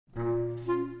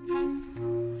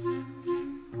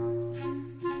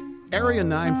Area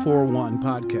 941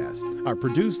 podcasts are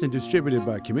produced and distributed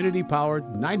by community-powered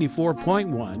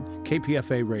 94.1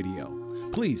 KPFA Radio.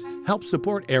 Please help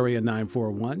support Area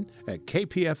 941 at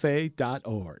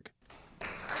kpfa.org.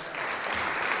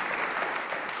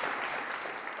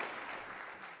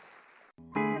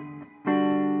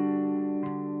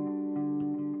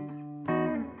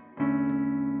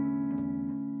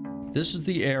 This is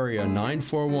the Area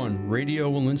 941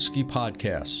 Radio Walensky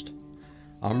podcast.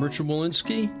 I'm Richard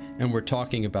Walensky, and we're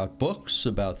talking about books,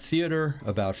 about theater,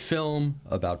 about film,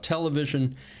 about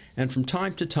television, and from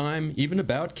time to time, even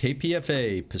about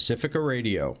KPFA, Pacifica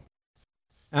Radio.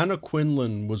 Anna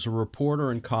Quindlen was a reporter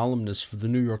and columnist for the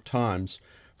New York Times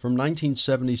from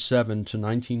 1977 to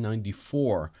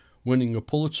 1994, winning a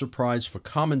Pulitzer Prize for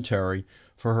commentary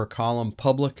for her column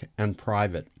Public and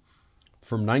Private.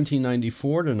 From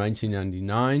 1994 to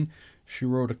 1999, she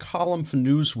wrote a column for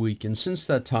Newsweek, and since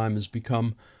that time has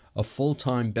become a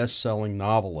full-time best-selling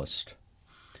novelist.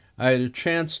 I had a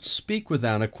chance to speak with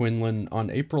Anna Quindlen on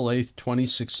April 8,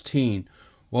 2016,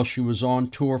 while she was on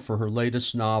tour for her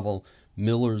latest novel,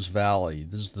 Miller's Valley.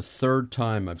 This is the third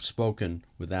time I've spoken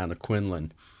with Anna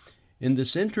Quindlen. In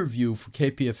this interview for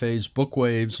KPFA's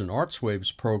Bookwaves and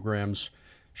Artswaves programs,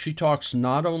 she talks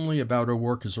not only about her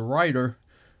work as a writer,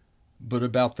 but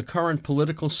about the current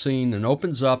political scene, and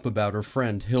opens up about her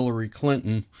friend Hillary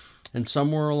Clinton, and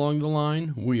somewhere along the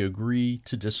line, we agree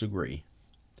to disagree.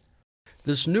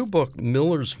 This new book,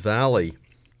 Miller's Valley,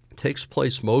 takes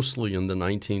place mostly in the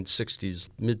 1960s,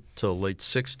 mid to late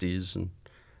 60s, and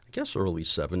I guess early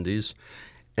 70s,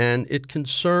 and it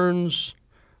concerns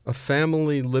a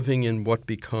family living in what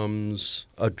becomes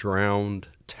a drowned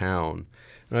town.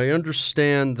 And I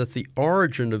understand that the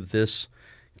origin of this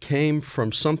came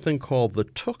from something called the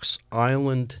Tooks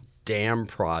Island Dam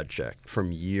Project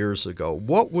from years ago.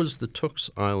 What was the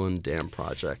Tooks Island Dam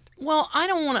Project? Well, I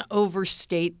don't want to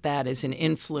overstate that as an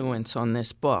influence on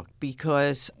this book,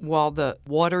 because while the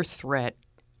water threat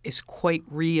is quite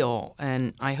real,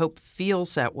 and I hope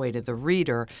feels that way to the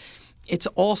reader, it's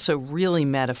also really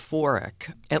metaphoric,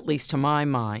 at least to my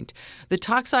mind. The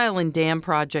Tooks Island Dam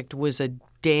Project was a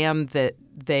dam that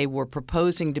they were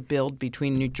proposing to build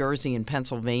between New Jersey and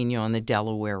Pennsylvania on the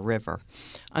Delaware River.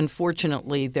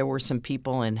 Unfortunately, there were some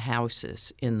people in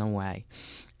houses in the way.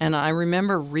 And I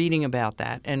remember reading about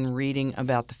that and reading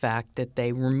about the fact that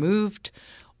they removed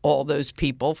all those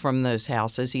people from those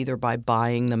houses, either by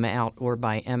buying them out or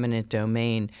by eminent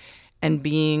domain, and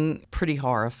being pretty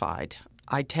horrified.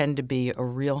 I tend to be a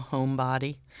real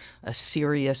homebody, a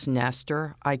serious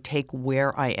nester. I take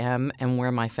where I am and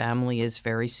where my family is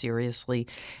very seriously.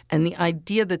 And the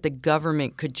idea that the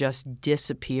government could just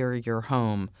disappear your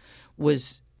home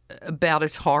was about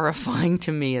as horrifying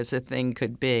to me as a thing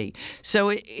could be. So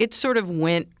it sort of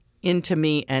went into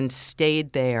me and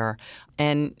stayed there,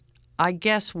 and I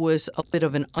guess was a bit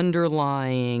of an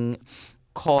underlying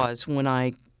cause when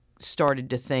I started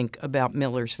to think about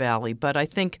Miller's Valley. But I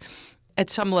think at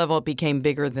some level, it became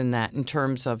bigger than that in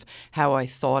terms of how I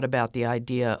thought about the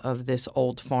idea of this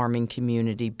old farming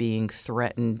community being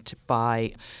threatened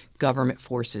by government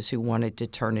forces who wanted to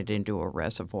turn it into a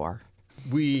reservoir.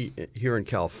 We here in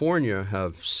California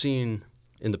have seen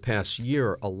in the past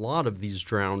year a lot of these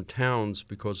drowned towns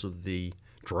because of the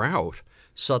drought.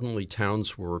 Suddenly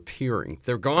towns were appearing.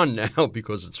 They're gone now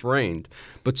because it's rained,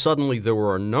 but suddenly there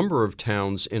were a number of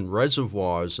towns in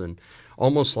reservoirs, and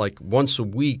almost like once a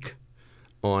week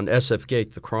on SF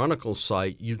Gate, the Chronicle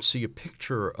site, you'd see a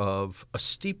picture of a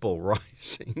steeple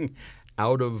rising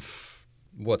out of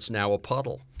what's now a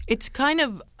puddle. It's kind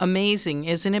of amazing,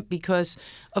 isn't it? Because,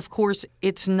 of course,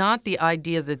 it's not the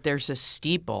idea that there's a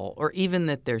steeple or even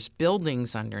that there's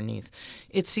buildings underneath.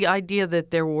 It's the idea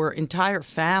that there were entire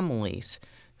families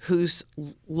whose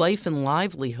life and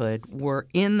livelihood were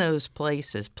in those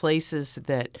places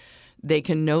that they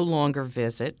can no longer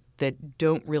visit, that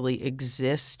don't really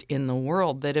exist in the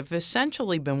world, that have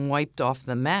essentially been wiped off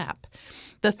the map.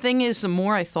 The thing is, the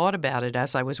more I thought about it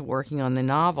as I was working on the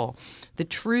novel, the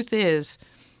truth is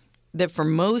that for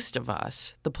most of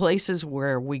us, the places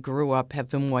where we grew up have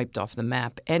been wiped off the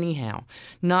map anyhow.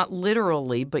 Not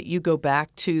literally, but you go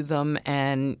back to them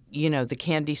and, the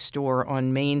candy store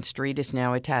on Main Street is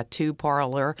now a tattoo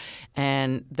parlor,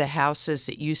 and the houses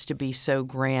that used to be so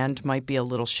grand might be a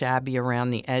little shabby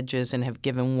around the edges and have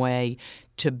given way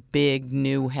to big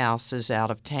new houses out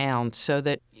of town. So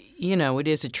that, it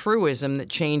is a truism that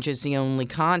change is the only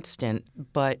constant,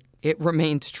 but it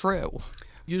remains true.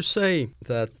 You say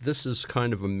that this is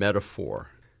kind of a metaphor.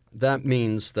 That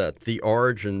means that the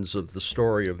origins of the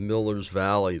story of Miller's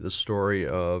Valley, the story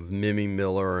of Mimi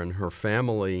Miller and her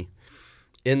family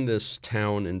in this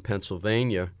town in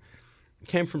Pennsylvania,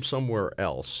 came from somewhere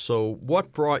else. So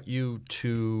what brought you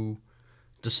to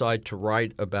decide to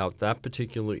write about that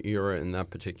particular era in that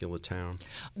particular town?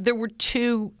 There were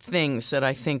two things that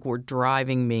I think were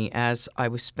driving me as I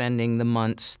was spending the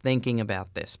months thinking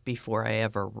about this before I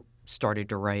ever started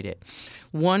to write it.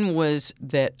 One was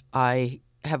that I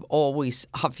have always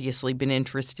obviously been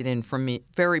interested in, from a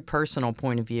very personal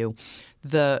point of view,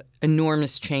 the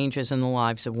enormous changes in the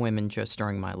lives of women just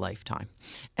during my lifetime.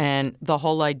 And the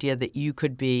whole idea that you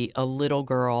could be a little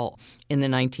girl in the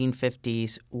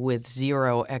 1950s with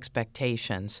zero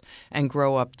expectations and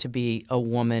grow up to be a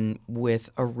woman with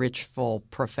a rich, full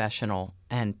professional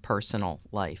and personal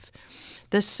life.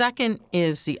 The second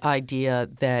is the idea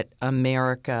that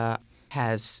America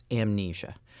has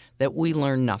amnesia, that we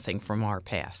learn nothing from our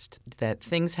past, that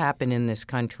things happen in this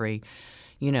country.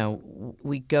 You know,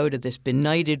 we go to this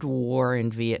benighted war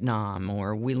in Vietnam,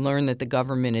 or we learn that the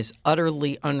government is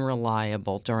utterly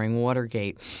unreliable during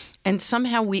Watergate, and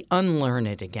somehow we unlearn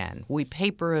it again. We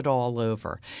paper it all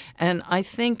over. And I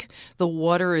think the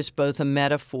water is both a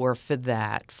metaphor for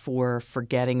that, for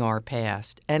forgetting our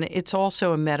past, and it's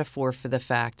also a metaphor for the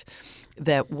fact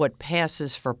that what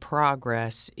passes for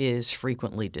progress is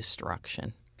frequently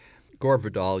destruction. Gore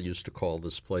Vidal used to call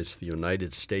this place the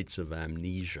United States of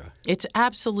Amnesia. It's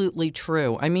absolutely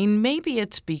true. I mean, maybe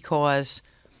it's because,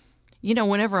 you know,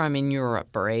 whenever I'm in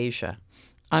Europe or Asia,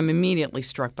 I'm immediately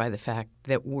struck by the fact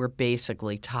that we're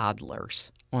basically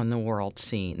toddlers on the world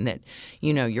scene. That,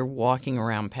 you know, you're walking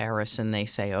around Paris and they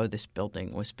say, oh, this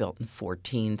building was built in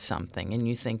 14-something. And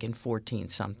you think in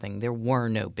 14-something there were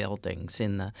no buildings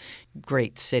in the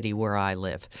great city where I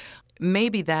live.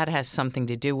 Maybe that has something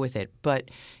to do with it, but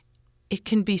it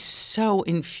can be so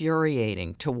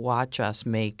infuriating to watch us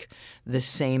make the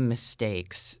same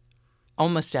mistakes,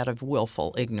 almost out of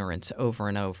willful ignorance, over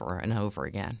and over and over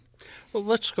again. Well,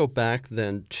 let's go back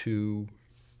then to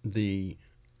the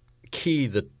key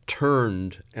that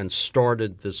turned and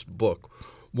started this book.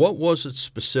 What was it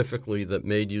specifically that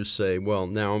made you say, well,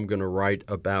 now I'm going to write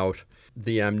about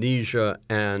the amnesia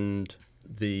and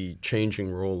the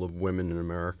changing role of women in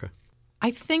America?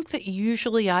 I think that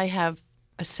usually I have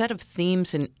a set of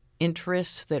themes and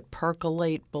interests that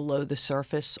percolate below the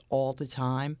surface all the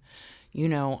time. You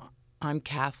know, I'm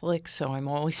Catholic, so I'm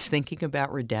always thinking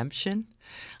about redemption.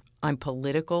 I'm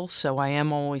political, so I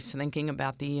am always thinking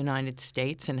about the United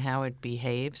States and how it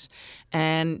behaves.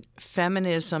 And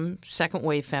feminism,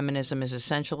 second-wave feminism, is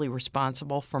essentially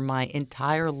responsible for my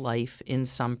entire life in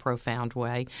some profound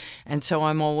way. And so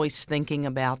I'm always thinking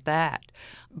about that.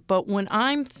 But when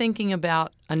I'm thinking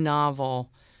about a novel,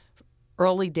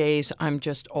 early days, I'm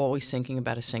just always thinking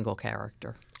about a single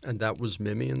character. And that was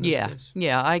Mimi in this case?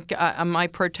 Yeah. My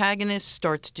protagonist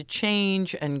starts to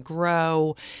change and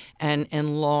grow and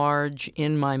enlarge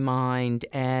in my mind.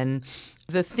 And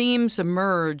the themes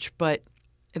emerge, but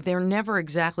they're never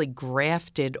exactly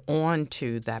grafted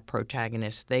onto that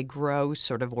protagonist. They grow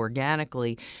sort of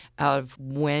organically out of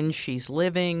when she's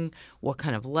living, what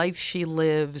kind of life she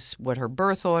lives, what her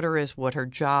birth order is, what her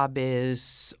job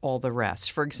is, all the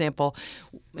rest. For example,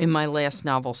 in my last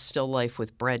novel, Still Life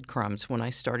with Breadcrumbs, when I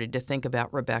started to think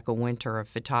about Rebecca Winter, a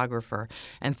photographer,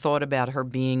 and thought about her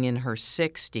being in her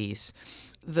 60s,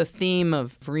 the theme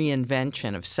of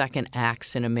reinvention, of second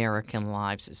acts in American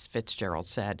lives, as Fitzgerald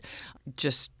said,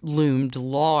 just loomed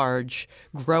large,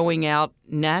 growing out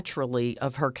naturally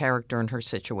of her character and her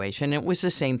situation. It was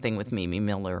the same thing with Mimi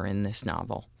Miller in this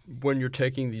novel. When you're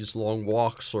taking these long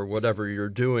walks or whatever you're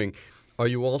doing, are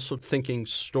you also thinking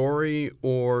story,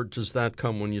 or does that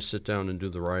come when you sit down and do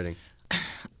the writing?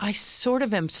 I sort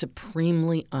of am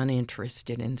supremely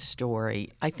uninterested in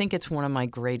story. I think it's one of my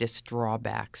greatest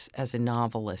drawbacks as a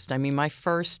novelist. I mean, my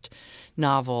first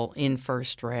novel, In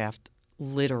First Draft,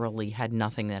 literally had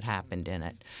nothing that happened in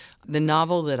it. The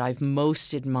novel that I've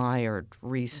most admired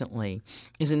recently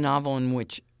is a novel in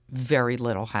which very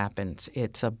little happens.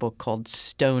 It's a book called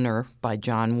Stoner by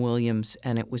John Williams,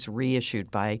 and it was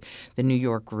reissued by the New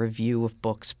York Review of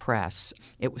Books Press.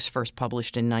 It was first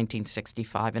published in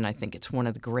 1965, and I think it's one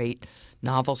of the great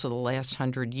novels of the last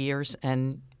 100 years,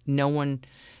 and no one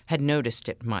had noticed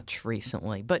it much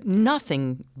recently. But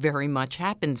nothing very much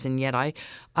happens, and yet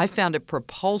I found it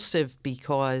propulsive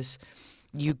because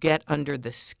you get under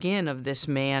the skin of this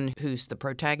man who's the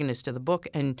protagonist of the book,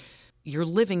 and you're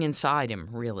living inside him,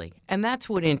 really. And that's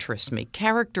what interests me.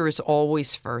 Character is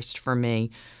always first for me.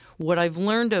 What I've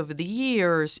learned over the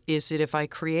years is that if I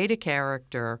create a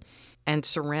character and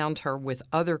surround her with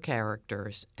other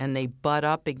characters and they butt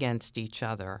up against each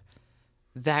other,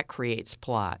 that creates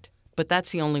plot. But that's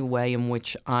the only way in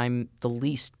which I'm the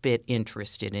least bit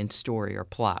interested in story or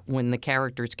plot. When the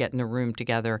characters get in the room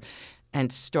together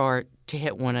and start to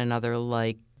hit one another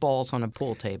like balls on a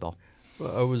pool table.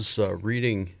 Well, I was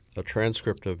reading a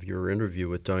transcript of your interview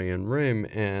with Diane Rehm,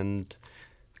 and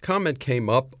the comment came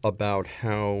up about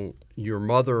how your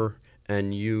mother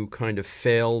and you kind of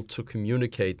failed to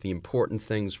communicate. The important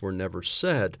things were never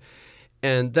said.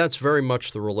 And that's very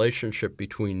much the relationship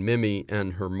between Mimi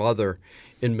and her mother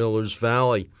in Miller's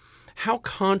Valley. How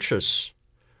conscious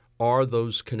are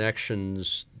those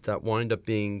connections that wind up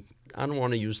being, I don't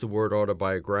want to use the word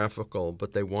autobiographical,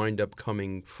 but they wind up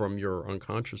coming from your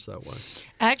unconscious that way?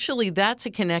 Actually, that's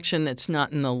a connection that's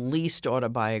not in the least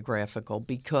autobiographical,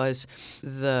 because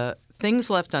the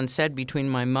things left unsaid between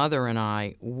my mother and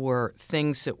I were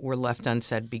things that were left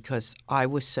unsaid because I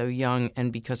was so young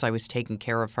and because I was taking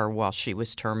care of her while she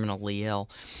was terminally ill.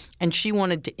 And she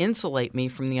wanted to insulate me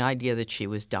from the idea that she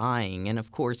was dying. And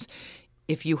of course,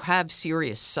 if you have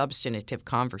serious substantive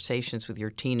conversations with your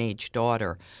teenage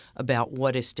daughter about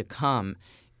what is to come,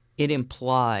 it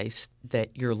implies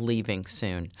that you're leaving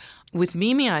soon. With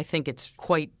Mimi, I think it's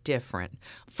quite different.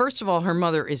 First of all, her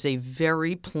mother is a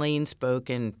very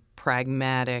plain-spoken,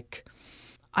 pragmatic.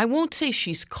 I won't say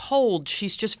she's cold.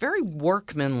 She's just very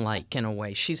workmanlike in a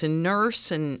way. She's a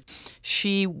nurse, and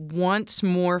she wants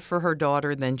more for her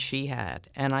daughter than she had.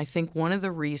 And I think one of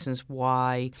the reasons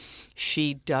why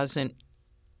she doesn't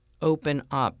open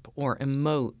up or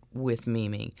emote with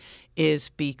Mimi is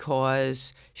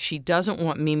because she doesn't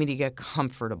want Mimi to get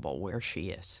comfortable where she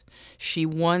is. She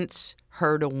wants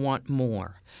her to want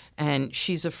more. And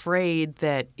she's afraid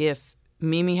that if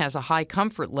Mimi has a high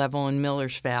comfort level in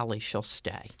Miller's Valley, she'll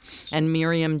stay. And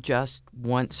Miriam just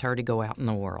wants her to go out in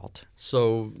the world.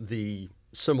 So the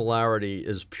similarity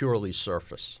is purely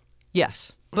surface.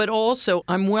 Yes. But also,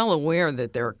 I'm well aware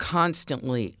that there are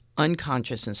constantly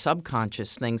unconscious and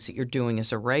subconscious things that you're doing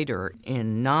as a writer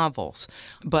in novels.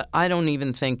 But I don't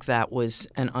even think that was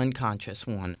an unconscious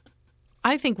one.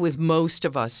 I think with most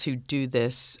of us who do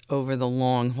this over the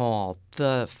long haul,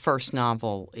 the first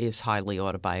novel is highly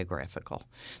autobiographical,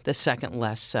 the second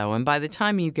less so. And by the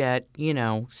time you get,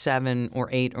 7 or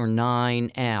 8 or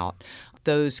 9 out,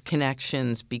 those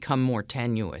connections become more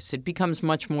tenuous. It becomes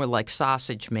much more like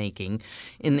sausage making,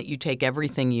 in that you take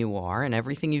everything you are and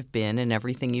everything you've been and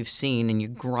everything you've seen and you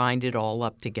grind it all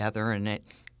up together and it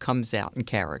comes out in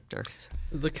characters.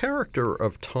 The character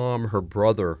of Tom, her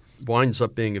brother, winds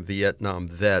up being a Vietnam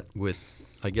vet with,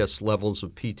 I guess, levels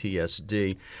of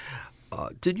PTSD.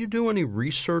 Did you do any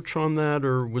research on that,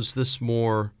 or was this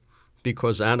more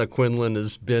because Anna Quindlen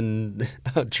has been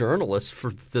a journalist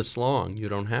for this long? You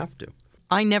don't have to.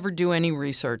 I never do any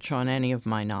research on any of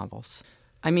my novels.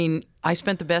 I mean, I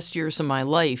spent the best years of my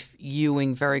life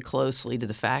hewing very closely to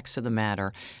the facts of the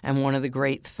matter. And one of the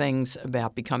great things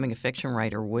about becoming a fiction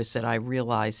writer was that I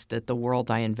realized that the world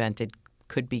I invented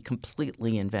could be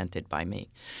completely invented by me.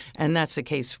 And that's the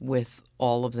case with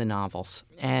all of the novels.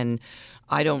 And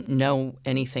I don't know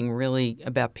anything really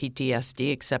about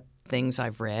PTSD except things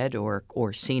I've read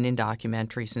or seen in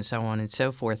documentaries and so on and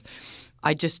so forth.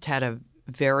 I just had a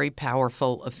very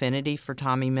powerful affinity for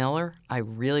Tommy Miller. I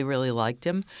really, really liked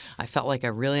him. I felt like I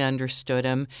really understood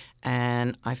him,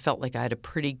 and I felt like I had a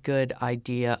pretty good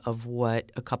idea of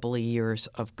what a couple of years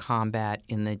of combat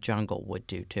in the jungle would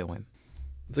do to him.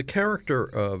 The character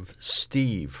of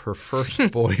Steve, her first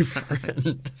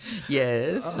boyfriend.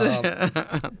 Yes.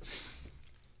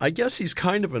 I guess he's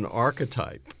kind of an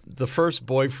archetype. The first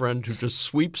boyfriend who just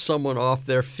sweeps someone off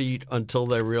their feet until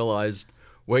they realize,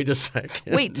 wait a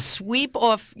second. Wait, sweep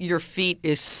off your feet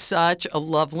is such a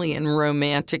lovely and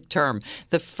romantic term.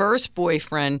 The first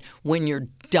boyfriend when you're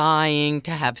dying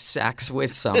to have sex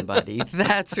with somebody.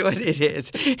 That's what it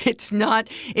is. It's not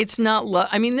love.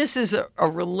 I mean, this is a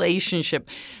relationship.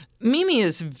 Mimi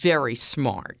is very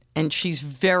smart, and she's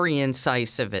very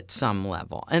incisive at some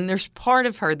level. And there's part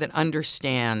of her that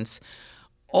understands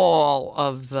all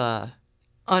of the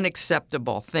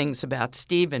unacceptable things about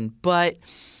Stephen, but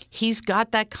he's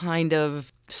got that kind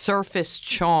of surface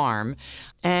charm,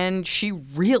 and she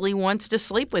really wants to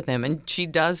sleep with him. And she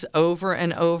does over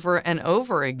and over and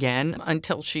over again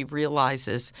until she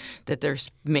realizes that there's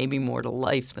maybe more to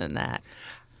life than that.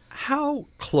 How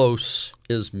close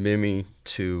is Mimi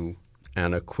to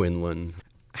Anna Quindlen?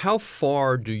 How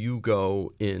far do you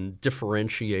go in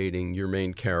differentiating your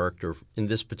main character, in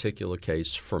this particular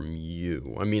case, from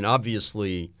you? I mean,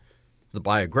 obviously, the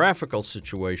biographical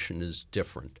situation is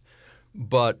different.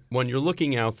 But when you're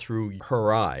looking out through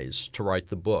her eyes to write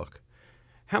the book,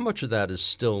 how much of that is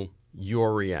still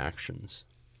your reactions?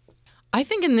 I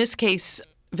think in this case,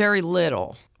 very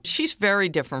little. She's very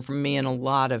different from me in a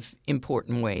lot of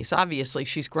important ways. Obviously,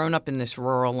 she's grown up in this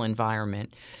rural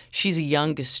environment. She's a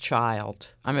youngest child.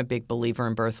 I'm a big believer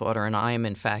in birth order, and I am,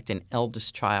 in fact, an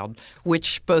eldest child,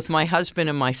 which both my husband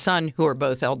and my son, who are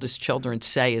both eldest children,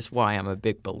 say is why I'm a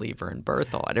big believer in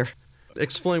birth order.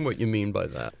 Explain what you mean by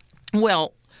that.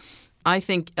 Well, I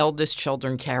think eldest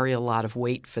children carry a lot of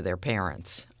weight for their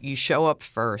parents. You show up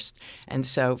first, and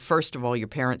so, first of all, your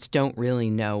parents don't really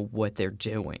know what they're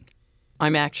doing.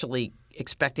 I'm actually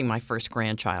expecting my first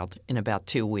grandchild in about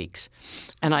 2 weeks,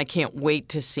 and I can't wait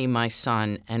to see my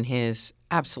son and his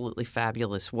absolutely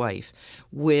fabulous wife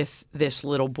with this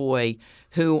little boy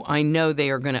who I know they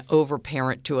are going to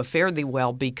overparent to a fare thee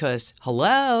well because,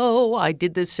 hello, I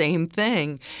did the same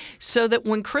thing. So that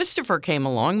when Christopher came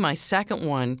along, my second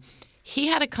one, he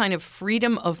had a kind of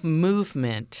freedom of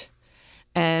movement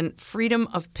and freedom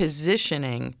of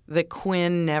positioning that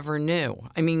Quinn never knew.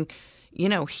 I mean, you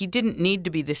know, he didn't need to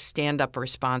be this stand-up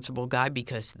responsible guy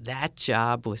because that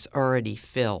job was already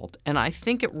filled. And I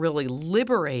think it really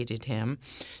liberated him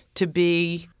to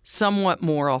be somewhat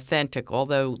more authentic,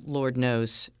 although Lord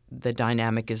knows the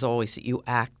dynamic is always that you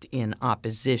act in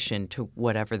opposition to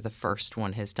whatever the first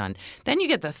one has done. Then you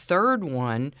get the third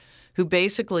one who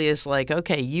basically is like,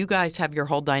 okay, you guys have your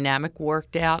whole dynamic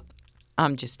worked out.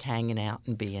 I'm just hanging out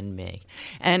and being me.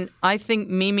 And I think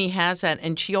Mimi has that.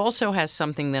 And she also has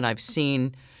something that I've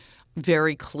seen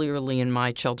very clearly in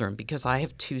my children because I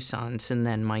have 2 sons and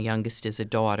then my youngest is a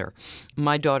daughter.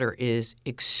 My daughter is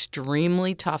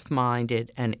extremely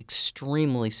tough-minded and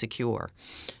extremely secure.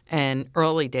 And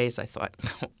early days I thought,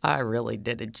 I really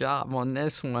did a job on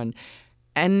this one.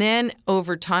 And then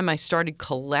over time I started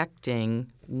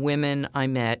collecting women I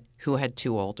met who had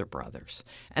 2 older brothers,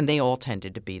 and they all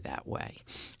tended to be that way.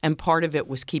 And part of it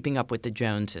was keeping up with the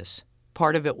Joneses.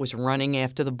 Part of it was running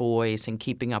after the boys and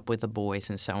keeping up with the boys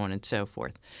and so on and so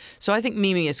forth. So I think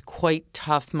Mimi is quite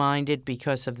tough-minded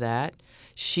because of that.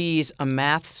 She's a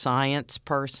math science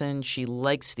person. She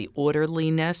likes the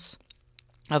orderliness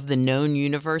of the known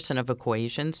universe and of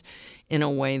equations in a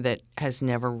way that has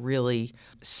never really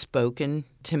spoken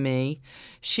to me.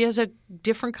 She has a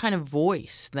different kind of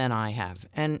voice than I have.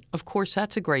 And, of course,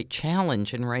 that's a great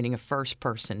challenge in writing a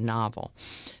first-person novel,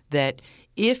 that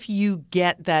if you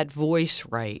get that voice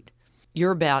right,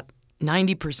 you're about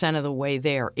 90% of the way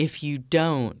there. If you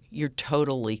don't, you're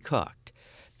totally cooked.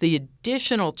 The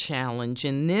additional challenge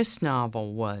in this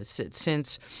novel was that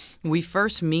since we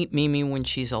first meet Mimi when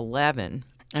she's 11,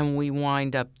 and we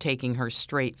wind up taking her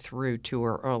straight through to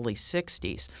her early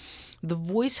 60s, the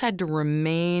voice had to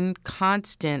remain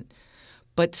constant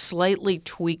but slightly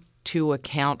tweaked to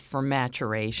account for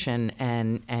maturation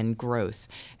and growth.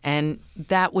 And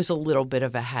that was a little bit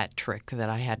of a hat trick that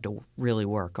I had to really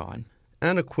work on.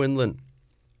 Anna Quindlen,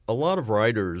 a lot of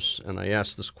writers, and I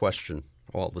ask this question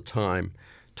all the time,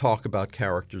 talk about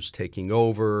characters taking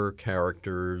over,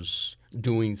 characters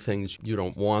doing things you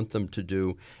don't want them to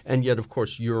do, and yet, of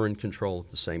course, you're in control at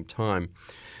the same time.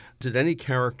 Did any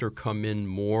character come in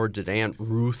more? Did Aunt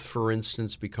Ruth, for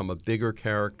instance, become a bigger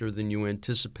character than you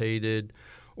anticipated?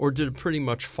 Or did it pretty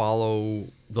much follow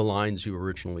the lines you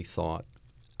originally thought?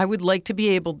 I would like to be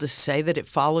able to say that it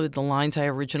followed the lines I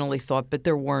originally thought, but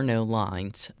there were no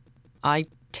lines. I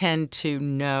tend to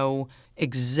know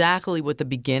exactly what the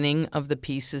beginning of the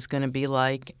piece is going to be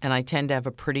like, and I tend to have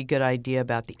a pretty good idea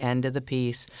about the end of the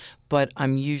piece, but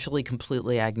I'm usually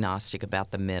completely agnostic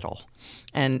about the middle.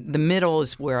 And the middle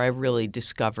is where I really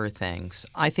discover things.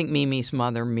 I think Mimi's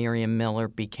mother, Miriam Miller,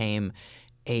 became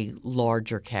a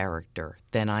larger character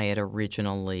than I had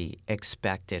originally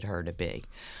expected her to be.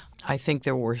 I think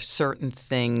there were certain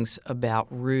things about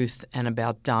Ruth and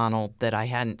about Donald that I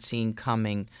hadn't seen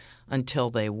coming until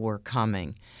they were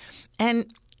coming.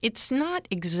 And it's not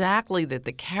exactly that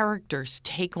the characters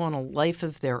take on a life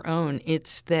of their own.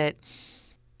 It's that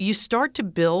you start to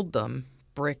build them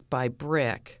brick by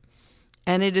brick,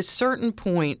 and at a certain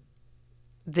point,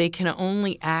 they can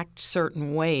only act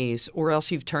certain ways or else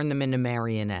you've turned them into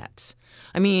marionettes.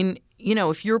 I mean, you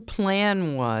know, if your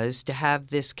plan was to have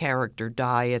this character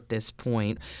die at this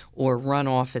point or run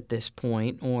off at this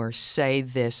point or say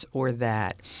this or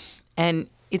that, and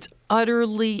it's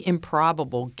utterly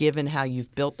improbable given how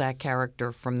you've built that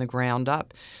character from the ground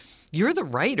up. You're the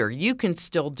writer. You can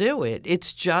still do it.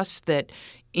 It's just that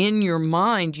in your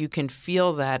mind you can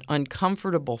feel that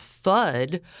uncomfortable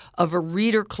thud of a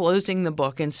reader closing the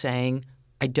book and saying,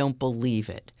 I don't believe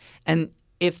it. And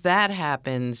if that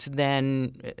happens,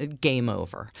 then game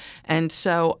over. And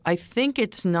so I think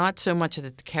it's not so much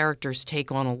that the characters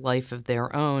take on a life of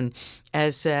their own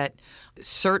as that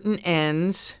certain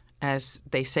ends as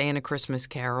they say in A Christmas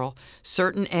Carol,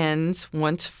 certain ends,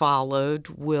 once followed,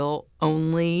 will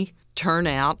only turn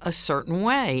out a certain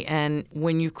way. And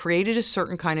when you've created a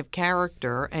certain kind of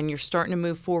character and you're starting to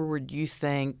move forward, you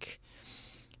think,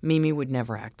 Mimi would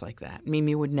never act like that.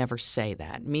 Mimi would never say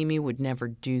that. Mimi would never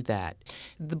do that.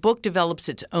 The book develops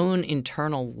its own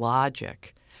internal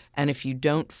logic, and if you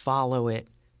don't follow it,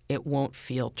 it won't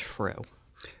feel true.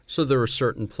 So there are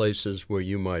certain places where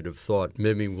you might have thought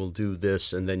Mimi will do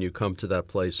this, and then you come to that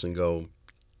place and go,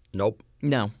 nope.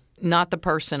 No, not the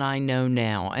person I know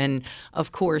now. And,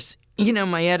 of course,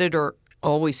 my editor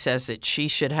always says that she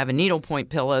should have a needlepoint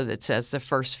pillow that says the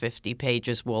first 50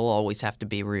 pages will always have to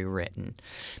be rewritten.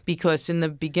 Because in the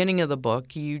beginning of the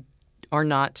book, you are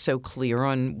not so clear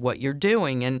on what you're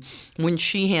doing. And when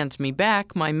she hands me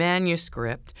back my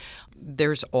manuscript,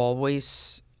 there's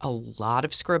always a lot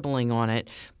of scribbling on it.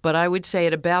 But I would say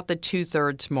at about the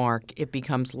 2/3 mark, it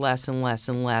becomes less and less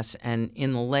and less. And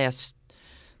in the last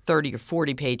 30 or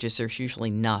 40 pages, there's usually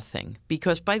nothing.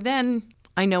 Because by then,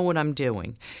 I know what I'm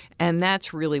doing. And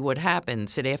that's really what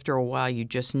happens, that after a while you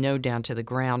just know down to the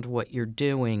ground what you're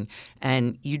doing,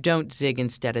 and you don't zig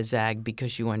instead of zag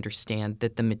because you understand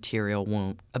that the material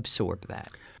won't absorb that.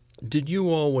 Did you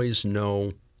always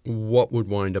know what would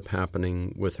wind up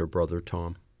happening with her brother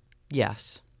Tom?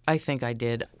 Yes, I think I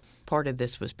did. Part of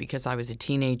this was because I was a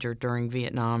teenager during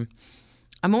Vietnam.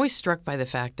 I'm always struck by the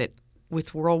fact that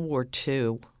with World War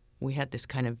II, we had this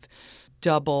kind of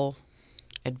double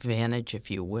advantage, if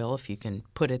you will, if you can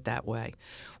put it that way.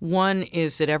 One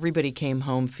is that everybody came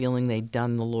home feeling they'd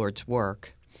done the Lord's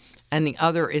work. And the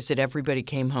other is that everybody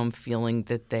came home feeling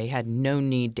that they had no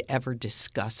need to ever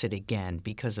discuss it again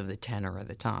because of the tenor of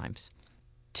the times.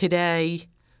 Today,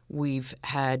 we've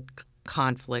had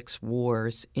conflicts,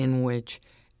 wars, in which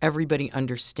everybody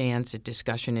understands that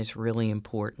discussion is really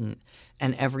important,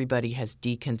 and everybody has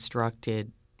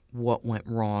deconstructed what went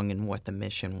wrong and what the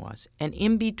mission was. And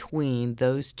in between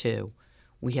those two,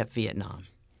 we have Vietnam,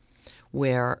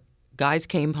 where guys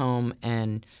came home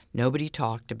and nobody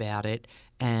talked about it,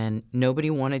 and nobody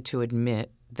wanted to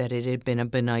admit that it had been a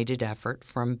benighted effort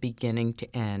from beginning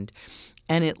to end.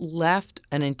 And it left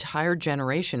an entire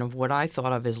generation of what I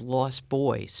thought of as lost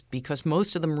boys, because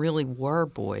most of them really were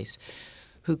boys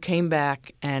who came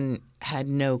back and had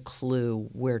no clue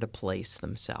where to place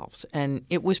themselves. And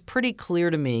it was pretty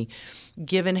clear to me,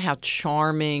 given how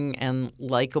charming and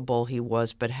likable he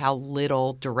was, but how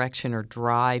little direction or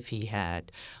drive he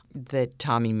had, that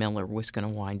Tommy Miller was going to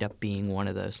wind up being one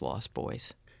of those lost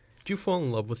boys. Did you fall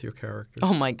in love with your characters?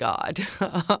 Oh, my God.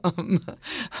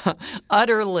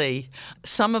 Utterly.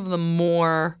 Some of them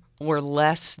more or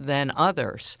less than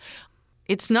others.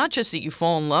 It's not just that you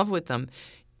fall in love with them.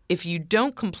 If you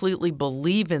don't completely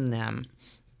believe in them,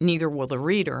 neither will the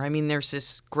reader. I mean, there's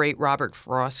this great Robert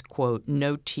Frost quote,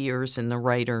 "No tears in the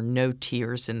writer, no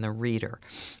tears in the reader."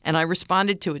 And I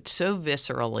responded to it so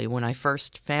viscerally when I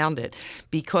first found it,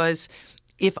 because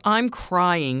if I'm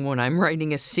crying when I'm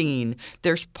writing a scene,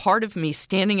 there's part of me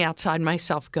standing outside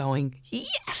myself going,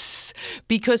 yes,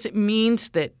 because it means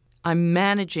that I'm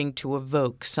managing to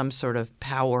evoke some sort of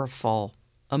powerful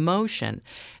emotion.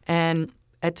 And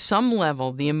at some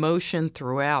level, the emotion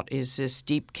throughout is this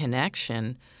deep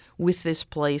connection with this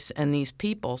place and these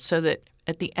people, so that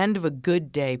at the end of a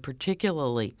good day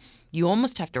particularly, you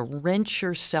almost have to wrench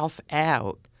yourself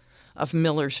out of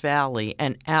Miller's Valley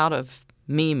and out of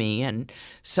Mimi and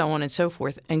so on and so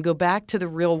forth, and go back to the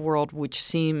real world, which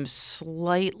seems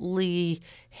slightly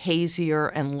hazier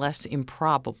and less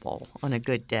improbable on a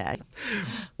good day.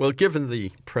 Well, given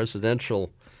the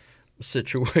presidential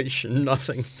situation,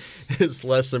 nothing is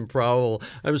less improbable.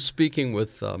 I was speaking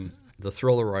with the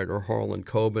thriller writer Harlan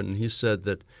Coben, and he said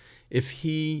that if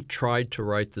he tried to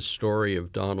write the story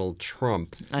of Donald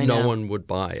Trump, no one would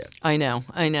buy it. I know.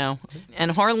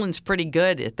 And Harlan's pretty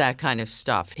good at that kind of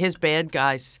stuff. His bad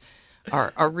guys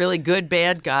are really good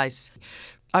bad guys.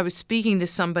 I was speaking to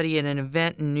somebody at an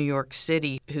event in New York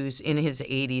City who's in his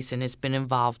 80s and has been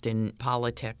involved in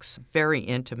politics very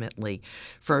intimately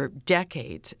for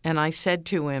decades. And I said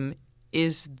to him,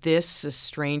 is this the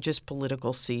strangest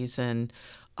political season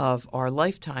of our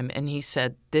lifetime? And he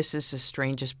said, this is the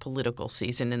strangest political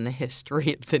season in the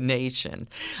history of the nation.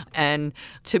 And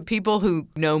to people who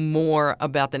know more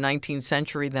about the 19th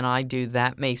century than I do,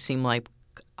 that may seem like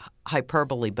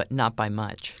hyperbole, but not by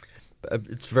much.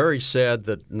 It's very sad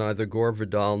that neither Gore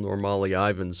Vidal nor Molly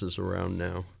Ivins is around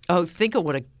now. Oh, think of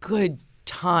what a good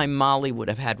time Molly would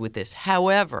have had with this.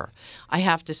 However, I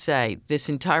have to say, this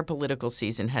entire political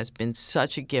season has been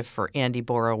such a gift for Andy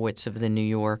Borowitz of The New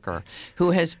Yorker,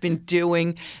 who has been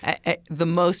doing the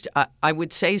most, I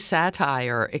would say,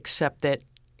 satire, except that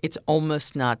it's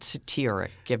almost not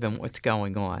satiric given what's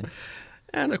going on.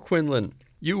 Anna Quindlen,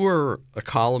 you were a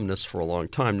columnist for a long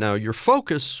time. Now, your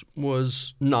focus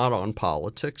was not on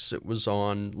politics. It was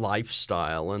on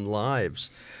lifestyle and lives.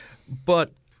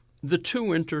 But the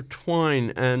two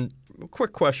intertwine. And a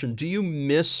quick question, do you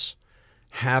miss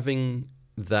having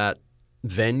that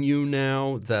venue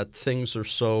now that things are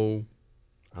so,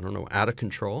 I don't know, out of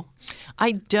control?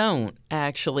 I don't,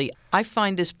 actually. I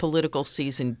find this political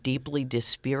season deeply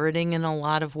dispiriting in a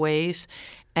lot of ways,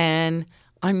 and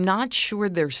I'm not sure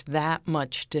there's that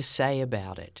much to say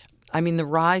about it. I mean, the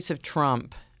rise of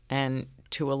Trump and,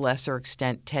 to a lesser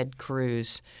extent, Ted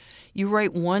Cruz, you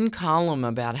write one column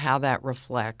about how that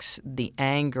reflects the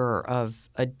anger of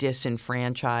a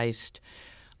disenfranchised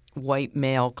white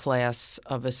male class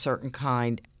of a certain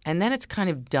kind, and then it's kind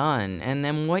of done. And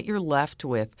then what you're left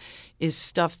with is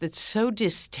stuff that's so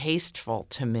distasteful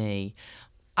to me.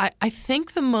 I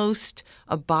think the most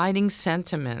abiding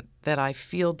sentiment that I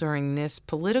feel during this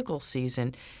political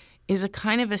season is a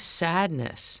kind of a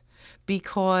sadness,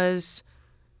 because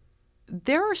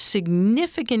there are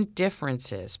significant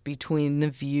differences between the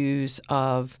views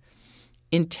of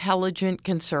intelligent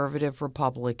conservative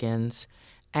Republicans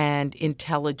and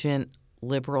intelligent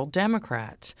liberal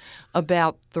Democrats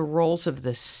about the roles of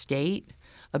the state,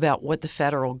 about what the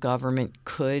federal government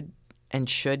could and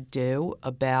should do,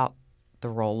 about the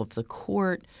role of the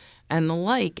court, and the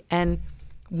like. And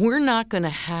we're not going to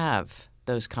have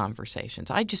those conversations.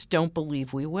 I just don't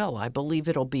believe we will. I believe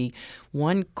it'll be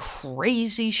one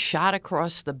crazy shot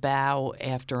across the bow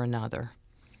after another.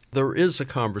 There is a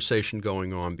conversation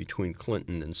going on between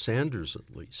Clinton and Sanders,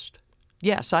 at least.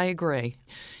 Yes, I agree.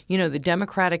 You know, the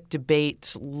Democratic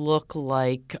debates look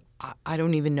like I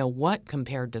don't even know what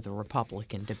compared to the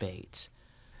Republican debates.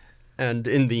 And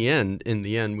in the end,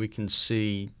 we can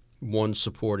see one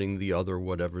supporting the other,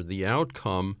 whatever the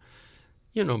outcome,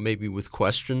 you know, maybe with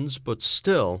questions, but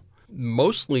still,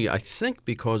 mostly, I think,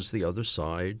 because the other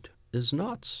side is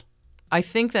nuts. I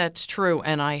think that's true,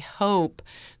 and I hope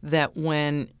that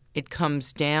when it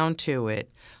comes down to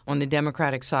it, on the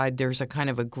Democratic side, there's a kind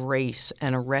of a grace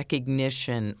and a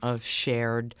recognition of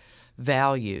shared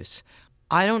values.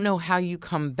 I don't know how you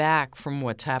come back from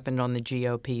what's happened on the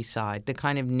GOP side, the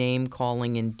kind of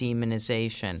name-calling and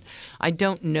demonization. I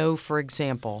don't know, for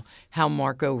example, how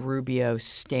Marco Rubio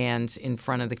stands in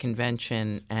front of the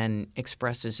convention and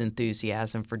expresses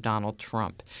enthusiasm for Donald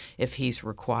Trump if he's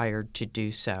required to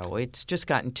do so. It's just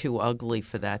gotten too ugly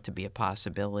for that to be a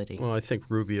possibility. Well, I think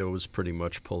Rubio was pretty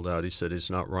much pulled out. He said he's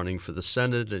not running for the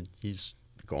Senate, and he's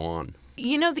gone.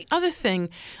 You know, the other thing,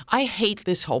 I hate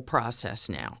this whole process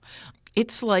now.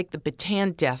 It's like the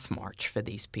Bataan Death March for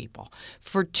these people.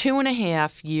 For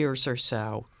 2.5 years or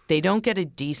so, they don't get a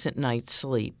decent night's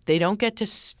sleep. They don't get to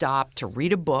stop to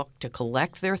read a book, to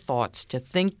collect their thoughts, to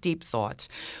think deep thoughts.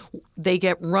 They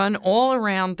get run all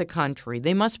around the country.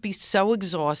 They must be so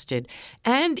exhausted.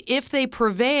 And if they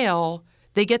prevail,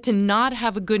 they get to not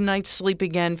have a good night's sleep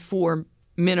again for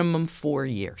minimum 4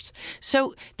 years.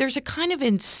 So there's a kind of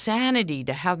insanity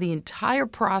to how the entire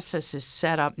process is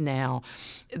set up now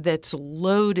that's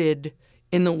loaded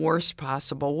in the worst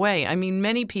possible way. I mean,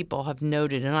 many people have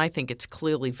noted, and I think it's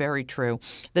clearly very true,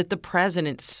 that the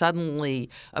president suddenly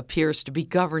appears to be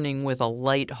governing with a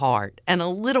light heart and a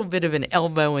little bit of an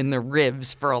elbow in the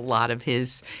ribs for a lot of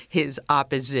his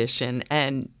opposition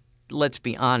and, let's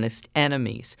be honest,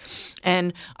 enemies.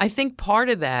 And I think part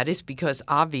of that is because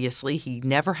obviously he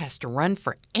never has to run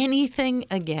for anything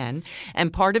again.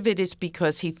 And part of it is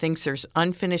because he thinks there's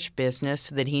unfinished business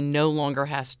that he no longer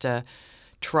has to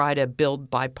try to build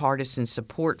bipartisan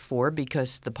support for,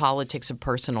 because the politics of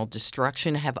personal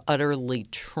destruction have utterly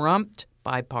trumped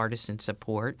bipartisan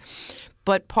support.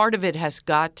 But part of it has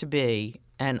got to be,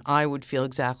 and I would feel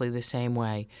exactly the same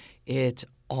way, it's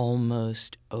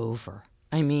almost over.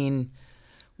 I mean,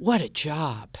 what a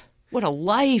job. What a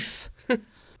life.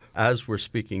 As we're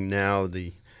speaking now,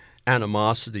 the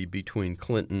animosity between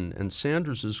Clinton and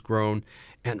Sanders has grown,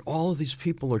 and all of these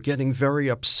people are getting very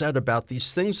upset about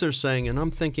these things they're saying. And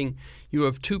I'm thinking, you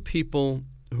have two people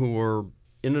who are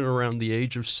in and around the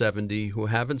age of 70 who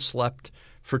haven't slept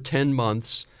for 10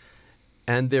 months,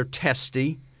 and they're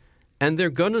testy, and they're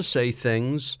going to say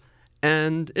things.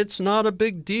 And it's not a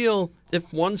big deal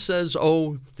if one says,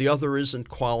 oh, the other isn't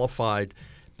qualified,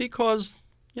 because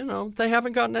they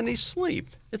haven't gotten any sleep.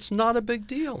 It's not a big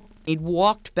deal. He'd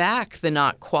walked back the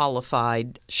not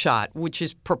qualified shot, which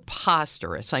is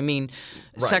preposterous. I mean,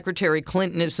 Right. Secretary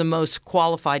Clinton is the most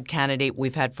qualified candidate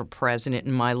we've had for president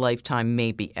in my lifetime,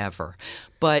 maybe ever.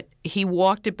 But he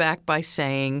walked it back by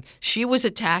saying, she was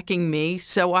attacking me,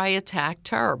 so I attacked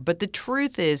her. But the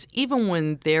truth is, even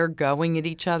when they're going at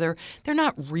each other, they're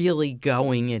not really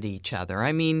going at each other.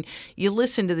 I mean, you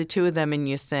listen to the two of them and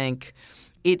you think,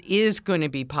 it is going to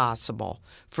be possible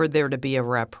for there to be a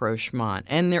rapprochement.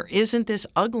 And there isn't this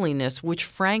ugliness, which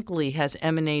frankly has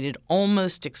emanated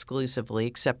almost exclusively,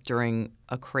 except during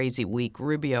a crazy week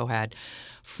Rubio had,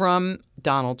 from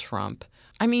Donald Trump.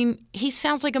 I mean, he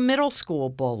sounds like a middle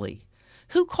school bully.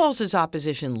 Who calls his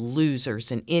opposition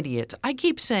losers and idiots? I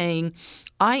keep saying,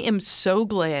 I am so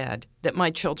glad that my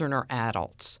children are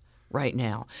adults right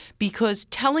now, because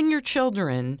telling your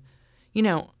children,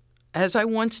 as I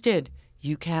once did,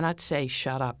 you cannot say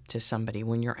shut up to somebody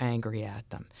when you're angry at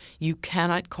them. You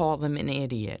cannot call them an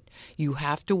idiot. You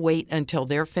have to wait until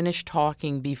they're finished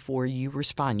talking before you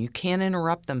respond. You can't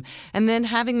interrupt them. And then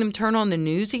having them turn on the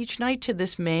news each night to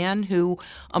this man who,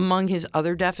 among his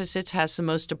other deficits, has the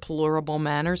most deplorable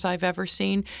manners I've ever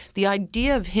seen. The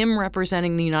idea of him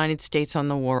representing the United States on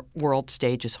the world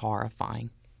stage is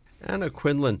horrifying. Anna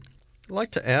Quindlen, I'd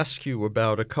like to ask you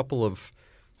about a couple of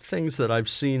things that I've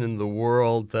seen in the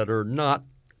world that are not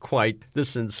quite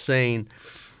this insane.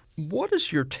 What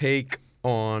is your take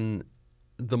on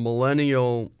the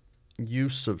millennial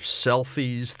use of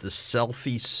selfies, the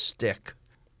selfie stick?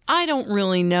 I don't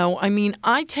really know. I mean,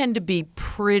 I tend to be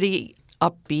pretty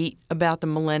upbeat about the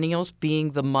millennials,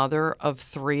 being the mother of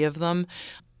three of them.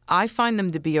 I find them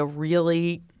to be a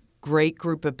really great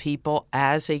group of people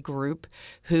as a group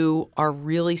who are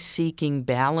really seeking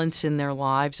balance in their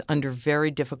lives under very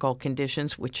difficult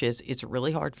conditions, which is it's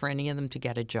really hard for any of them to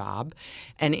get a job.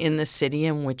 And in the city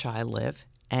in which I live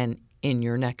and in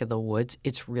your neck of the woods,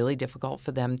 it's really difficult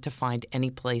for them to find any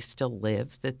place to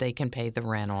live that they can pay the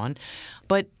rent on.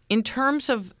 But in terms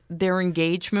of their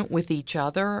engagement with each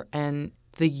other and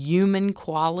the human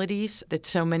qualities that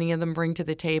so many of them bring to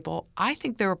the table, I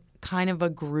think they're kind of a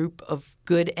group of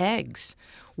good eggs.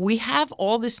 We have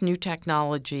all this new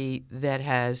technology that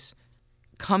has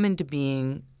come into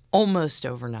being almost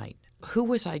overnight. Who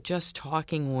was I just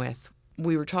talking with?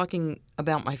 We were talking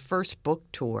about my first book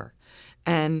tour,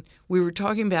 and we were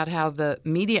talking about how the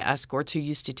media escorts who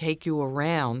used to take you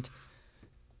around,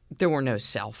 there were no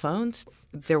cell phones,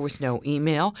 there was no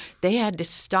email. They had to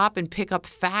stop and pick up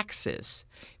faxes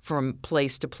from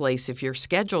place to place if your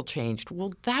schedule changed.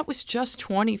 Well, that was just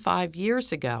 25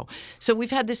 years ago. So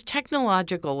we've had this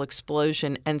technological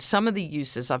explosion, and some of the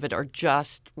uses of it are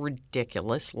just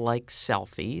ridiculous, like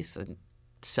selfies and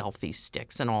selfie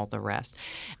sticks and all the rest.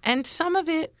 And some of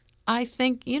it, I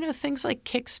think, things like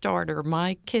Kickstarter.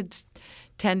 My kids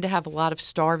tend to have a lot of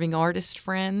starving artist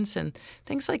friends, and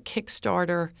things like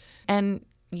Kickstarter and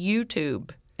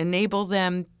YouTube enable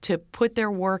them to put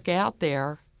their work out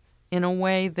there in a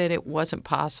way that it wasn't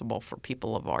possible for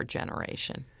people of our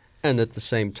generation. And at the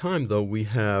same time, though, we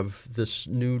have this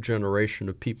new generation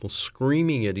of people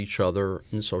screaming at each other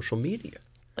in social media.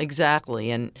 Exactly.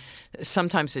 And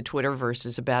sometimes the Twitterverse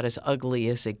is about as ugly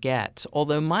as it gets.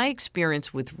 Although my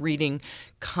experience with reading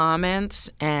comments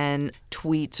and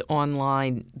tweets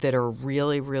online that are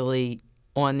really, really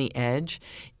on the edge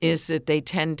is that they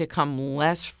tend to come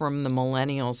less from the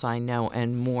millennials I know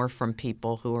and more from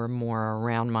people who are more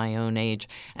around my own age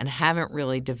and haven't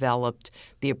really developed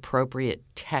the appropriate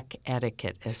tech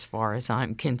etiquette as far as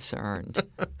I'm concerned.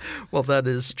 Well, that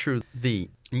is true. The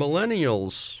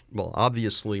millennials,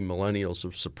 obviously millennials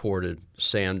have supported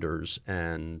Sanders,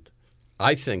 and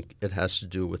I think it has to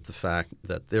do with the fact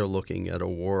that they're looking at a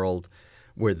world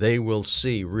where they will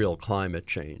see real climate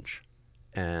change.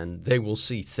 And they will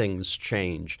see things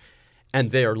change.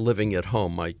 And they are living at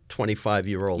home. My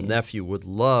 25-year-old nephew would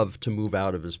love to move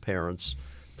out of his parents'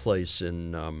 place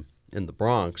in the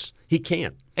Bronx. He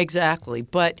can't. Exactly.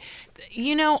 But,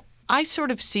 I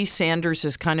sort of see Sanders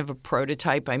as kind of a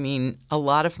prototype. I mean, a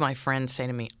lot of my friends say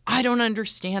to me, I don't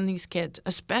understand these kids,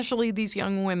 especially these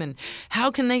young women.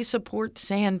 How can they support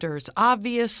Sanders?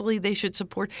 Obviously, they should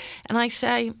support. And I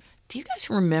say, do you guys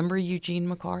remember Eugene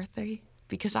McCarthy?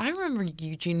 Because I remember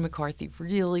Eugene McCarthy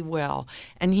really well,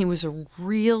 and he was a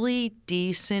really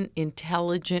decent,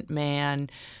 intelligent man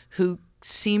who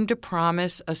seemed to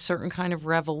promise a certain kind of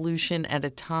revolution at a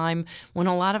time when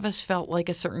a lot of us felt like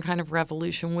a certain kind of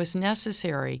revolution was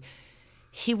necessary.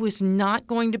 He was not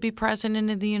going to be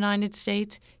president of the United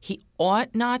States. He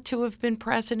ought not to have been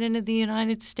president of the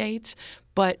United States,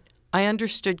 but I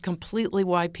understood completely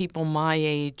why people my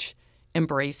age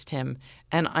embraced him,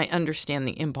 and I understand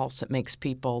the impulse that makes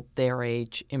people their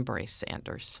age embrace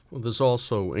Sanders. Well, there's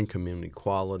also income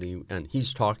inequality, and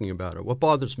he's talking about it. What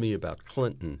bothers me about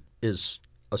Clinton is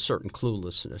a certain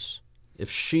cluelessness. If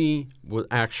she was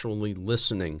actually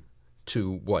listening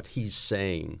to what he's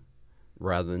saying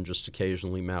rather than just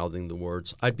occasionally mouthing the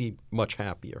words, I'd be much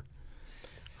happier.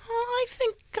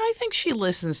 I think she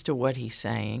listens to what he's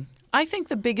saying. I think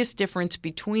the biggest difference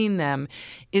between them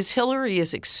is Hillary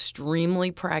is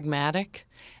extremely pragmatic,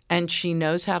 and she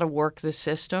knows how to work the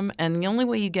system, and the only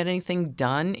way you get anything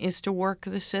done is to work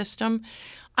the system.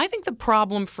 I think the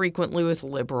problem frequently with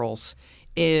liberals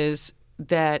is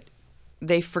that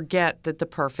they forget that the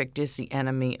perfect is the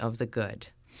enemy of the good,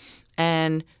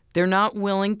 and they're not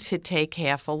willing to take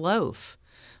half a loaf.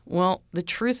 Well, the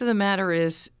truth of the matter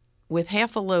is, with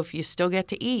half a loaf, you still get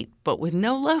to eat, but with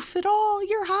no loaf at all,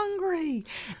 you're hungry.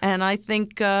 And I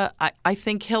think I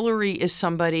think Hillary is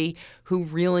somebody who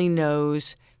really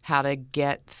knows how to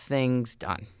get things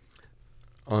done.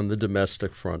 On the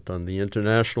domestic front, on the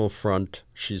international front,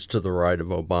 she's to the right of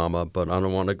Obama, but I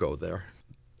don't want to go there.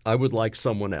 I would like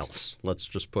someone else. Let's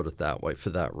just put it that way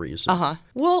for that reason.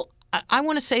 Well, I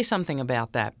want to say something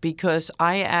about that because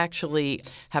I actually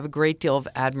have a great deal of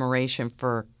admiration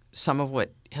for some of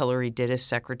what Hillary did as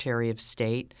Secretary of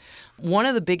State. One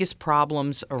of the biggest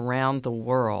problems around the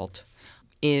world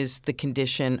is the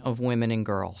condition of women and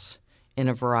girls in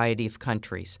a variety of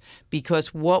countries.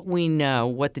 Because what we know,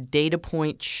 what the data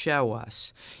points show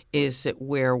us, is that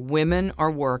where women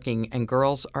are working and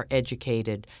girls are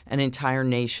educated, an entire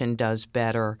nation does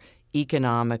better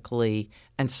economically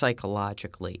and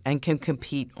psychologically and can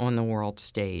compete on the world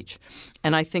stage.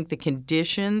 And I think the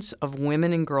conditions of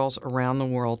women and girls around the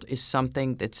world is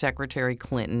something that Secretary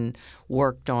Clinton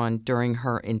worked on during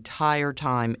her entire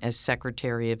time as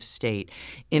Secretary of State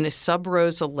in a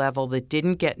sub-rosa level that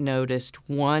didn't get noticed,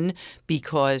 one,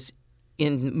 because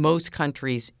in most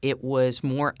countries it was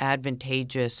more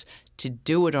advantageous to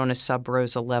do it on a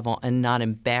sub-rosa level and not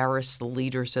embarrass the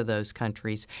leaders of those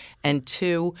countries. And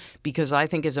two, because I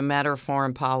think as a matter of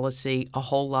foreign policy, a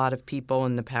whole lot of people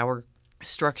in the power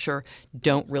structure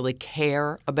don't really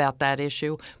care about that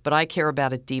issue. But I care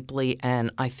about it deeply, and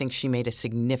I think she made a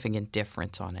significant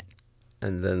difference on it.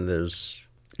 And then there's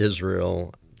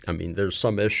Israel. I mean, there's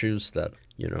some issues that,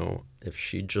 if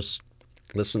she just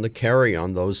listened to Kerry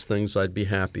on those things, I'd be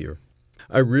happier.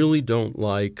 I really don't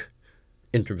like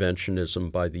interventionism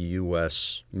by the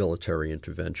U.S., military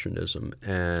interventionism.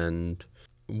 And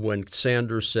when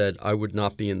Sanders said, I would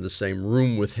not be in the same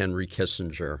room with Henry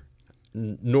Kissinger,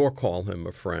 nor call him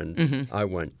a friend, I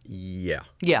went, yeah.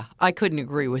 Yeah, I couldn't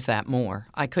agree with that more.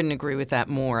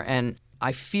 And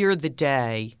I fear the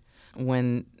day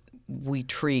when we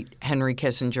treat Henry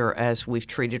Kissinger as we've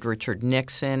treated Richard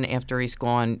Nixon after he's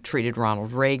gone, treated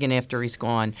Ronald Reagan after he's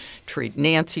gone, treat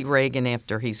Nancy Reagan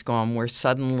after he's gone, where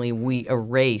suddenly we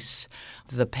erase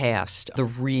the past, the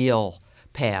real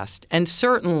past. And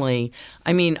certainly,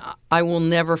 I will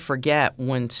never forget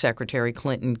when Secretary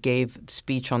Clinton gave a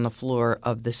speech on the floor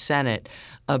of the Senate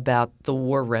about the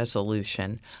war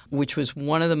resolution, which was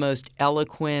one of the most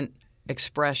eloquent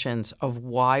expressions of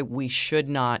why we should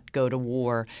not go to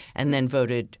war, and then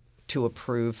voted to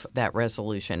approve that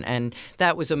resolution. And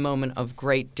that was a moment of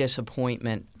great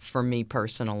disappointment for me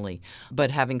personally.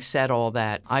 But having said all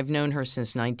that, I've known her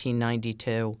since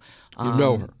 1992. You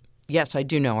know her? Yes, I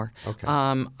do know her. Okay.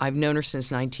 I've known her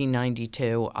since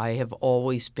 1992. I have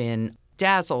always been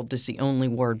dazzled is the only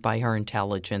word by her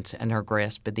intelligence and her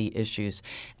grasp of the issues.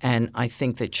 And I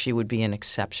think that she would be an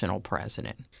exceptional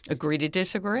president. Agree to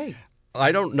disagree?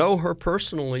 I don't know her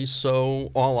personally,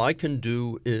 so all I can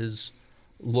do is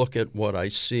look at what I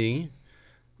see,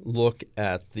 look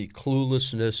at the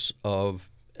cluelessness of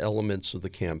elements of the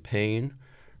campaign,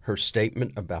 her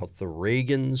statement about the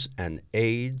Reagans and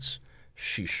AIDS.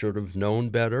 She should have known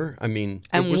better. And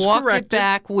it was walked corrected. It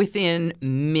back within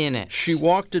minutes. She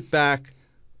walked it back.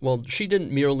 Well, she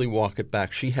didn't merely walk it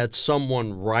back. She had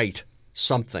someone write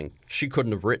something. She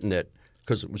couldn't have written it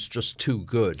because it was just too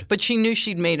good. But she knew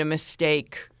she'd made a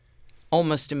mistake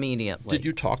almost immediately. Did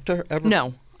you talk to her ever?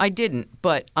 No, I didn't.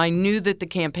 But I knew that the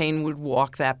campaign would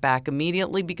walk that back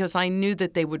immediately because I knew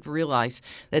that they would realize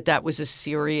that that was a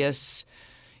serious,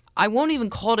 I won't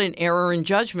even call it an error in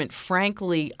judgment.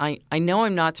 Frankly, I know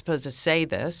I'm not supposed to say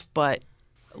this, but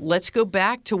let's go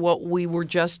back to what we were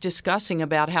just discussing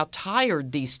about how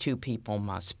tired these two people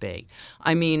must be.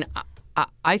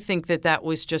 I think that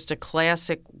was just a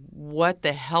classic what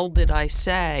the hell did I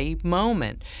say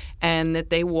moment, and that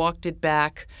they walked it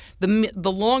back.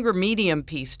 The longer medium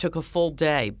piece took a full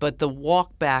day, but the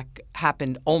walk back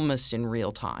happened almost in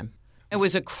real time. It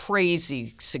was a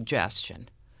crazy suggestion.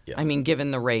 Yeah. I mean,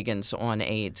 given the Reagans on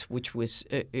AIDS, which was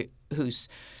whose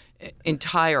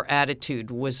entire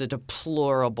attitude was a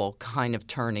deplorable kind of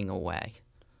turning away.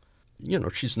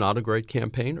 She's not a great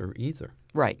campaigner either.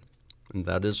 Right. And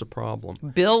that is a problem.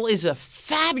 Bill is a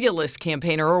fabulous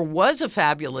campaigner, or was a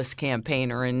fabulous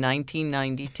campaigner in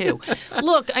 1992.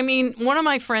 Look, I mean, one of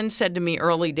my friends said to me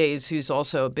early days, who's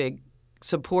also a big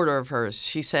supporter of hers,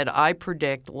 she said, I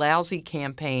predict lousy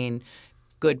campaign,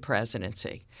 good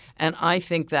presidency. And I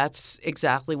think that's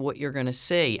exactly what you're going to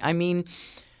see. I mean,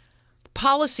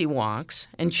 policy wonks,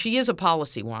 and she is a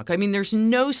policy wonk. I mean, there's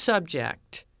no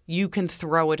subject you can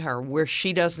throw at her where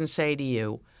she doesn't say to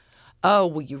you, oh,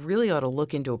 well, you really ought to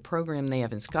look into a program they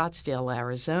have in Scottsdale,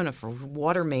 Arizona for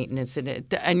water maintenance.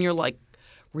 And you're like,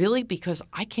 really? Because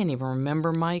I can't even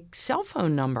remember my cell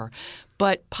phone number.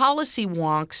 But policy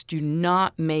wonks do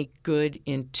not make good,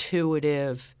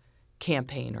 intuitive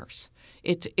campaigners.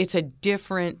 It's a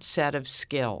different set of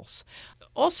skills.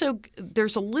 Also,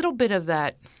 there's a little bit of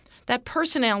that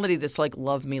personality that's like,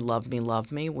 love me, love me,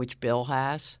 love me, which Bill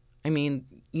has. I mean,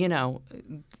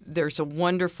 there's a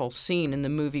wonderful scene in the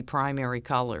movie Primary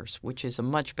Colors, which is a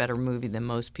much better movie than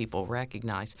most people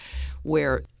recognize,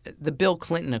 where the Bill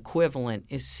Clinton equivalent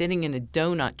is sitting in a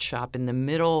donut shop in the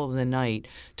middle of the night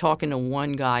talking to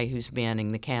one guy who's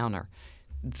manning the counter.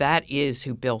 That is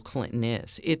who Bill Clinton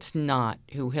is. It's not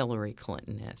who Hillary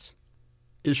Clinton is.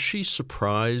 Is she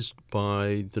surprised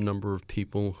by the number of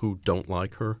people who don't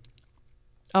like her?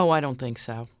 Oh, I don't think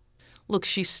so. Look,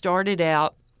 she started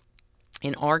out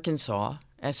in Arkansas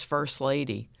as First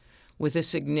Lady with a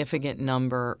significant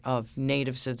number of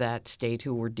natives of that state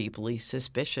who were deeply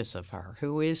suspicious of her.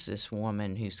 Who is this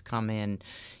woman who's come in,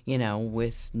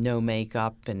 with no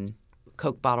makeup and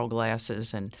Coke bottle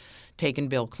glasses and taken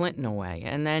Bill Clinton away?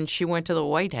 And then she went to the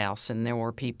White House, and there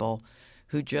were people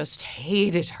who just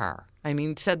hated her. I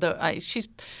mean,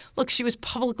 she was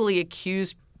publicly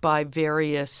accused by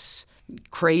various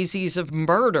crazies of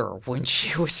murder when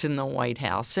she was in the White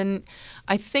House. And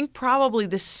I think probably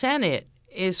the Senate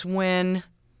is when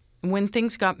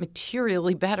things got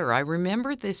materially better. I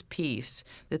remember this piece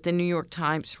that the New York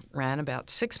Times ran about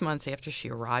 6 months after she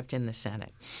arrived in the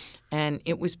Senate. And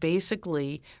it was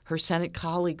basically her Senate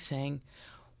colleague saying,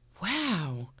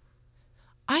 wow,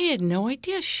 I had no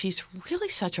idea she's really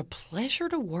such a pleasure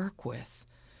to work with.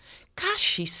 Gosh,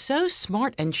 she's so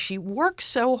smart and she works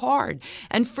so hard.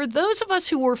 And for those of us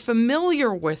who were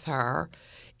familiar with her,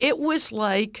 it was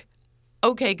like,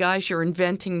 okay, guys, you're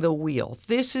inventing the wheel.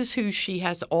 This is who she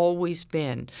has always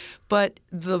been. But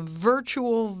the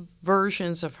virtual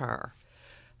versions of her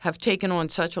have taken on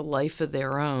such a life of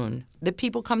their own that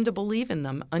people come to believe in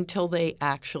them until they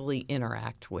actually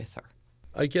interact with her.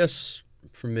 I guess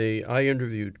for me, I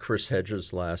interviewed Chris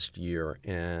Hedges last year,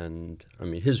 and I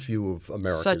mean, his view of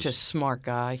America. Such a smart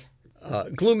guy.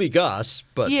 Gloomy Gus,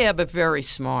 but yeah, but very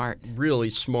smart. Really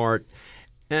smart.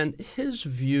 And his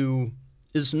view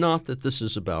is not that this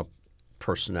is about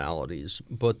personalities,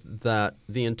 but that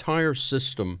the entire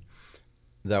system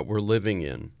that we're living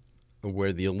in,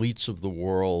 where the elites of the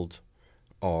world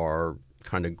are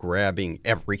kind of grabbing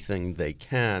everything they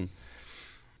can,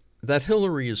 that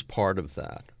Hillary is part of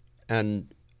that.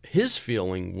 And his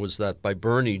feeling was that by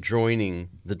Bernie joining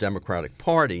the Democratic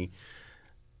Party,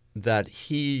 that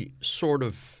he sort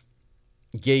of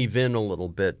gave in a little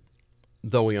bit,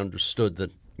 though he understood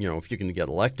that, if you're going to get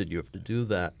elected, you have to do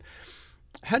that.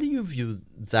 How do you view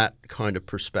that kind of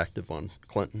perspective on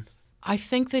Clinton? I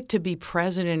think that to be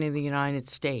president of the United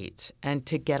States and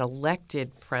to get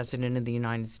elected president of the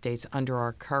United States under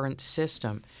our current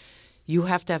system, you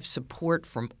have to have support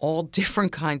from all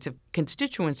different kinds of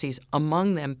constituencies,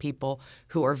 among them people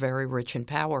who are very rich and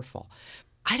powerful.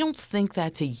 I don't think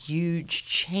that's a huge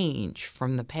change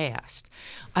from the past.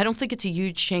 I don't think it's a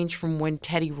huge change from when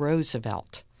Teddy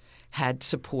Roosevelt had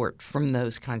support from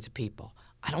those kinds of people.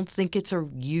 I don't think it's a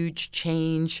huge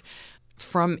change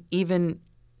from even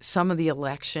some of the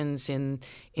elections in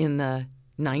the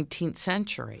 19th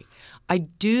century. I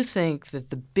do think that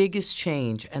the biggest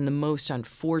change and the most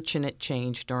unfortunate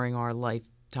change during our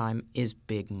lifetime is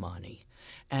big money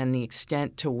and the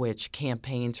extent to which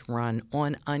campaigns run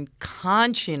on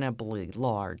unconscionably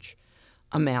large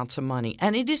amounts of money.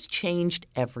 And it has changed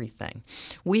everything.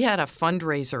 We had a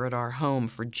fundraiser at our home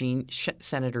for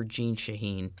Senator Jean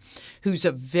Shaheen, who's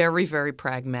a very, very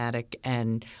pragmatic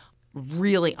and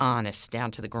really honest,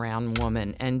 down-to-the-ground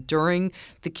woman. And during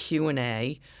the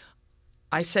Q&A,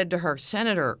 I said to her,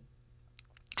 Senator,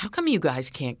 how come you guys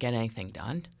can't get anything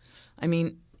done? I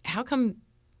mean, how come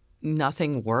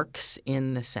nothing works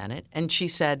in the Senate? And she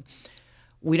said,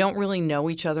 we don't really know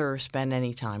each other or spend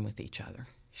any time with each other.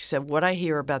 She said, what I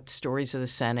hear about the stories of the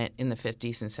Senate in the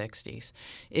 50s and 60s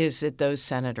is that those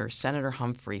senators, Senator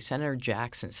Humphrey, Senator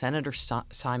Jackson, Senator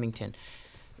Symington,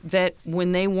 that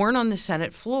when they weren't on the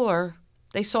Senate floor,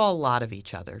 they saw a lot of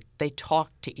each other. They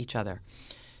talked to each other.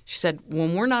 She said,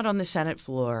 when we're not on the Senate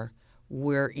floor,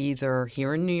 we're either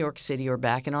here in New York City or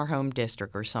back in our home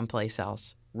district or someplace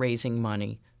else raising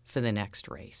money for the next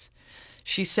race.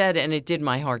 She said, and it did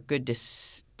my heart good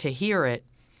to hear it,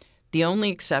 the only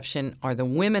exception are the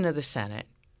women of the Senate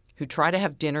who try to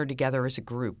have dinner together as a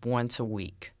group once a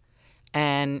week.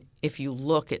 And if you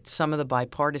look at some of the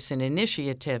bipartisan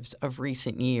initiatives of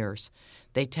recent years,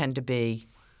 they tend to be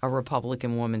a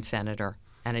Republican woman senator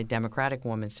and a Democratic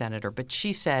woman senator. But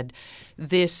she said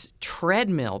this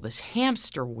treadmill, this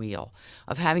hamster wheel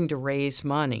of having to raise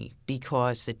money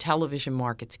because the television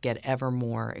markets get ever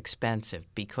more expensive,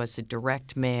 because the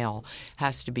direct mail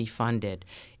has to be funded,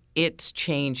 it's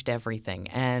changed everything.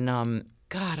 And,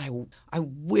 God, I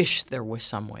wish there was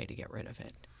some way to get rid of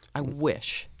it. I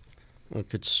wish. It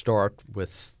could start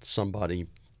with somebody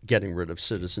getting rid of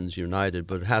Citizens United,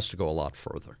 but it has to go a lot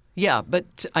further. Yeah,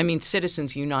 but, I mean,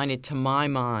 Citizens United, to my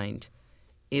mind,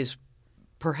 is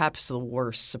perhaps the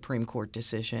worst Supreme Court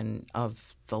decision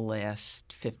of the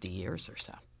last 50 years or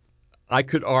so. I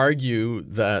could argue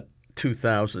that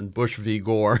 2000 Bush v.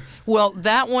 Gore. Well,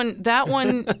 that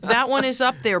one is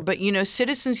up there. But, you know,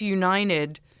 Citizens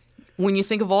United, when you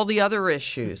think of all the other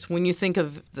issues, when you think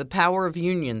of the power of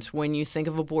unions, when you think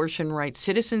of abortion rights,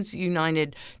 Citizens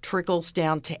United trickles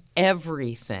down to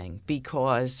everything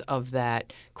because of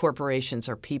that corporations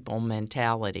are people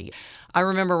mentality. I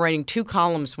remember writing 2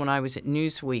 columns when I was at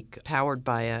Newsweek, powered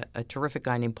by a terrific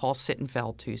guy named Paul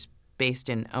Sittenfeld, who's based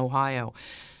in Ohio.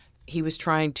 He was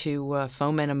trying to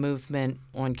foment a movement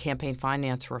on campaign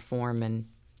finance reform, and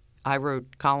I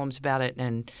wrote columns about it,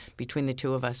 and between the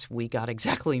two of us, we got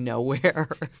exactly nowhere.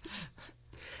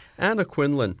 Anna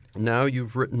Quindlen, now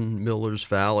you've written Miller's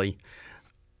Valley.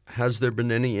 Has there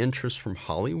been any interest from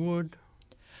Hollywood?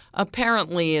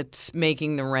 Apparently it's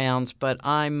making the rounds, but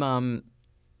I'm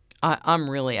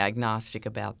really agnostic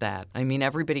about that. I mean,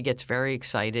 everybody gets very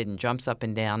excited and jumps up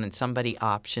and down, and somebody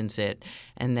options it,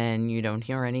 and then you don't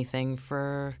hear anything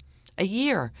for a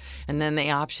year. And then they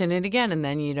option it again, and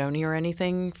then you don't hear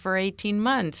anything for 18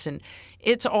 months. And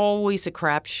it's always a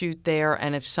crapshoot there,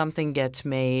 and if something gets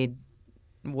made,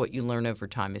 what you learn over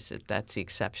time is that that's the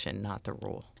exception, not the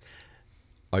rule.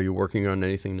 Are you working on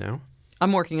anything now?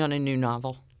 I'm working on a new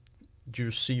novel. Do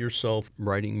you see yourself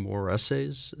writing more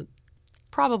essays?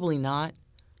 Probably not.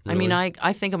 Really? I mean,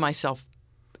 I think of myself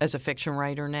as a fiction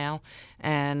writer now,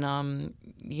 and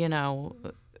you know,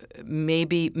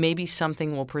 maybe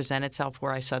something will present itself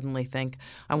where I suddenly think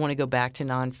I want to go back to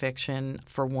nonfiction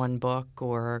for one book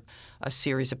or a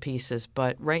series of pieces.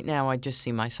 But right now, I just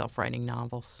see myself writing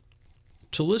novels.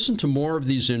 To listen to more of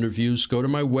these interviews, go to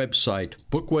my website,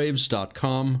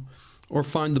 bookwaves.com, or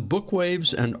find the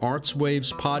Bookwaves and Arts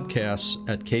Waves podcasts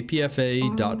at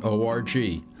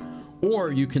kpfa.org.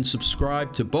 Or you can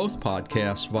subscribe to both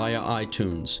podcasts via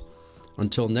iTunes.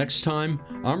 Until next time,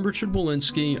 I'm Richard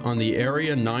Walensky on the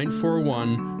Area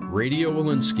 941 Radio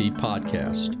Walensky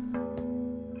podcast.